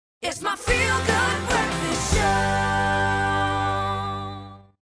It's my feel-good breakfast show.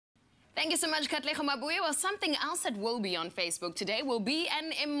 Thank you so much, Katlego Mabuya. Well, something else that will be on Facebook today will be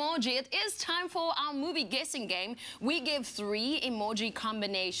an emoji. It is time for our movie guessing game. We give 3 emoji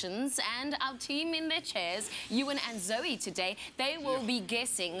combinations, and our team in their chairs, Ewan and Zoe today, they will be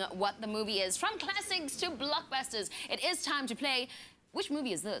guessing what the movie is. From classics to blockbusters, it is time to play. Which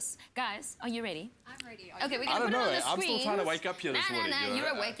movie is this? Guys, are you ready? I'm ready. Okay, we're going to put it on the screen. I'm still trying to wake up here this morning. No, you're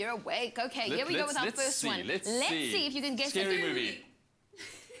awake, you're awake. Okay, here we go with our first one. Let's see if you can guess it. Scary movie.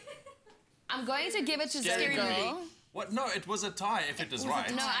 I'm going to give it to Scary Zoe movie. Girl. What? No, it was a tie if it is right.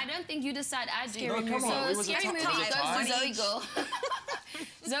 No, I don't think you decide. I do. No, come on. It was Scary a movie tie. goes to Zoe Girl.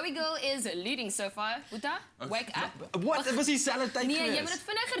 Zoe Girl is leading so far. Uta, wake up. What? Was die salad tyd Nee, geweest? jy moet dit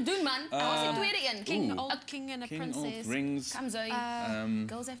vinniger doen, man. Wat was die tweede een? Old King and a Princess. Rings. Come, Zoe.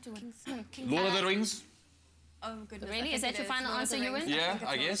 Girls have to win. Lord of the Rings. Oh, goodness. Really? Is that your final answer, Ewan? Yeah,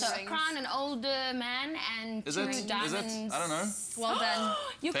 I guess. So, a crown, an older man, and Is 2 it? diamonds. Is it? I don't know. Well done.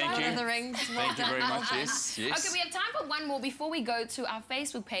 You Thank found you. it. The rings. Well Thank you done. very much. Yes, yes. Okay, we have time for one more before we go to our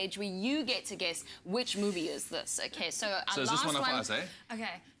Facebook page where you get to guess which movie is this. Okay, so our So is last this one of us, eh?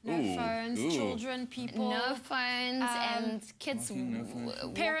 Okay. No Ooh, phones, ooh. children, people. No phones and kids. no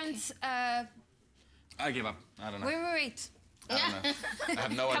phones. Parents. I give up. I don't know. Wait. I don't know. I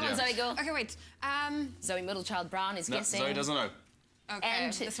have no Come idea. on, Zoe Girl. Okay, wait. Zoe Middlechild Brown is No, guessing. Zoe doesn't know. Okay,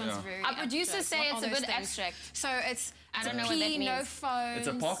 And this one's very our producers say abstract. it's a What are bit those things? abstract. So it's I don't know P, what that no means. phones. It's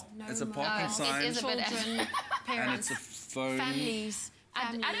a park. No It's a mo- parking sign. It is a bit Children, And parents, it's a phone. families.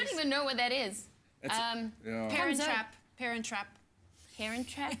 I don't even know what that is. It's yeah. Parent Zoe. trap. Parent trap. Parent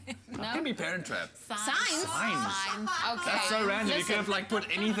trap? It can No? be Parent Trap. Signs? Signs. Okay. That's so random. You Listen, could have like put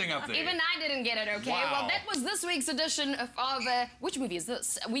anything up there. even I didn't get it, okay? Wow. Well, that was this week's edition of which movie is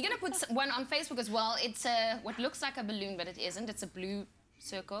this? We're going to put one on Facebook as well. It's what looks like a balloon, but it isn't. It's a blue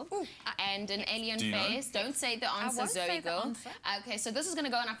circle and an alien Do you know? face. Don't say the answer, won't Zoe say the Girl. answer. Okay, so this is going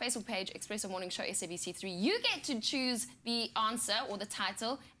to go on our Facebook page, Expresso Morning Show SABC3. You get to choose the answer or the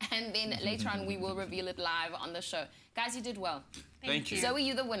title, and then later on we will reveal it live on the show. Guys, you did well. Thank you. Zoe,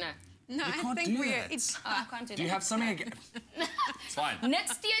 you're the winner. No, You I can't think do we're. that. I can't do that. Do you have something again? It's fine.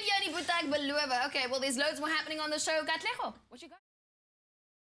 Next year, Jani Butak Belueva. Okay, well, there's loads more happening on the show. Katlego, what you got?